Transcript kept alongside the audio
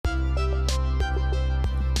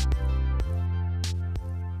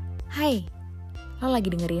Hai, lo lagi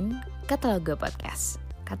dengerin Kata Lo Gue Podcast.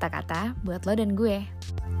 Kata-kata buat lo dan gue.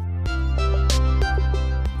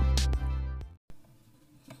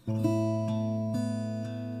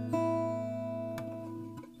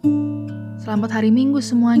 Selamat hari Minggu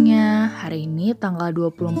semuanya. Hari ini tanggal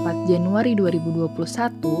 24 Januari 2021,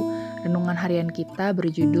 renungan harian kita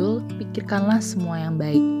berjudul Pikirkanlah Semua Yang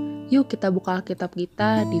Baik. Yuk kita buka Alkitab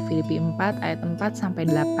kita di Filipi 4 ayat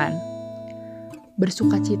 4-8.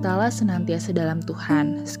 Bersukacitalah senantiasa dalam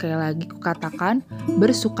Tuhan. Sekali lagi kukatakan,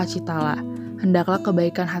 bersukacitalah. Hendaklah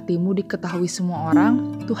kebaikan hatimu diketahui semua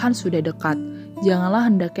orang, Tuhan sudah dekat. Janganlah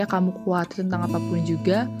hendaknya kamu khawatir tentang apapun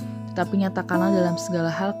juga, tetapi nyatakanlah dalam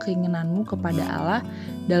segala hal keinginanmu kepada Allah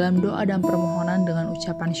dalam doa dan permohonan dengan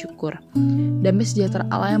ucapan syukur. Damai sejahtera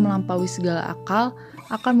Allah yang melampaui segala akal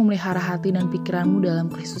akan memelihara hati dan pikiranmu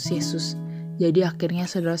dalam Kristus Yesus. Jadi akhirnya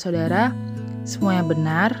saudara-saudara, semua yang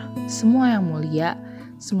benar, semua yang mulia,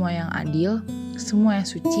 semua yang adil, semua yang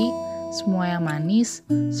suci, semua yang manis,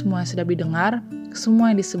 semua yang sedap didengar,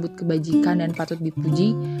 semua yang disebut kebajikan dan patut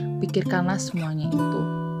dipuji, pikirkanlah semuanya itu.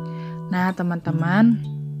 Nah teman-teman,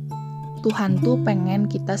 Tuhan tuh pengen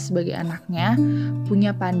kita sebagai anaknya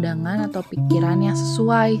punya pandangan atau pikiran yang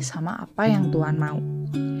sesuai sama apa yang Tuhan mau.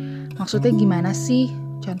 Maksudnya gimana sih?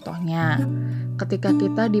 Contohnya, ketika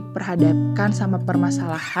kita diperhadapkan sama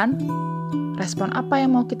permasalahan, respon apa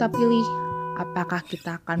yang mau kita pilih? Apakah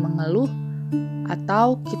kita akan mengeluh?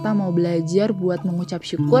 Atau kita mau belajar buat mengucap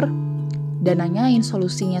syukur dan nanyain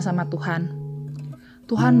solusinya sama Tuhan?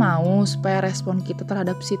 Tuhan mau supaya respon kita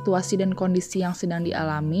terhadap situasi dan kondisi yang sedang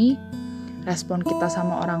dialami, respon kita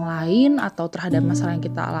sama orang lain atau terhadap masalah yang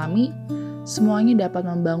kita alami, semuanya dapat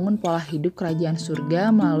membangun pola hidup kerajaan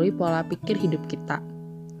surga melalui pola pikir hidup kita.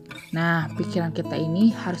 Nah, pikiran kita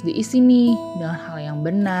ini harus diisi nih dengan hal yang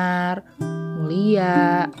benar,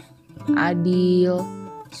 mulia, adil,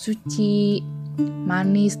 suci,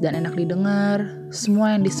 manis dan enak didengar,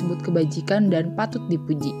 semua yang disebut kebajikan dan patut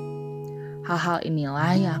dipuji. Hal-hal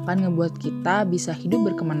inilah yang akan ngebuat kita bisa hidup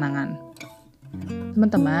berkemenangan.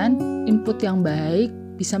 Teman-teman, input yang baik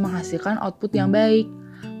bisa menghasilkan output yang baik.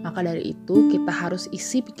 Maka dari itu, kita harus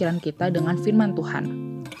isi pikiran kita dengan firman Tuhan.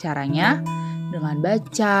 Caranya, dengan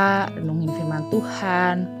baca, renungin firman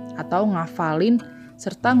Tuhan, atau ngafalin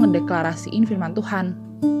serta ngedeklarasiin firman Tuhan.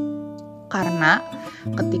 Karena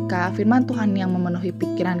ketika firman Tuhan yang memenuhi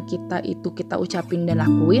pikiran kita itu kita ucapin dan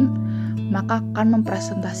lakuin, maka akan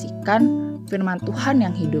mempresentasikan firman Tuhan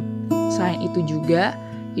yang hidup. Selain itu juga,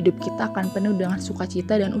 hidup kita akan penuh dengan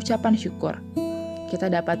sukacita dan ucapan syukur. Kita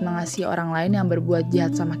dapat mengasihi orang lain yang berbuat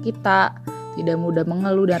jahat sama kita, tidak mudah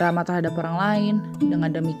mengeluh dan ramah terhadap orang lain.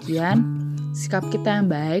 Dengan demikian, sikap kita yang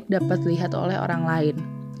baik dapat dilihat oleh orang lain.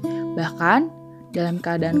 Bahkan, dalam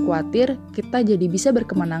keadaan khawatir, kita jadi bisa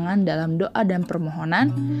berkemenangan dalam doa dan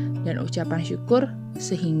permohonan dan ucapan syukur,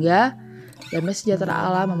 sehingga damai sejahtera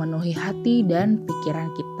Allah memenuhi hati dan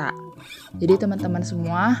pikiran kita. Jadi teman-teman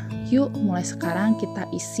semua, yuk mulai sekarang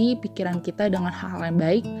kita isi pikiran kita dengan hal-hal yang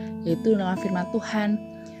baik, yaitu dengan firman Tuhan,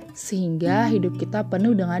 sehingga hidup kita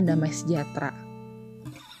penuh dengan damai sejahtera.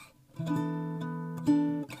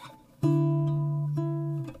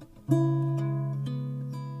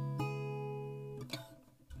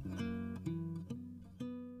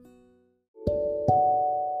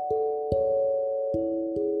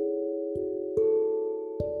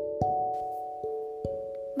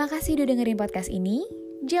 Makasih udah dengerin podcast ini.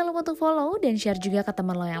 Jangan lupa untuk follow dan share juga ke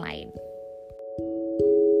teman lo yang lain.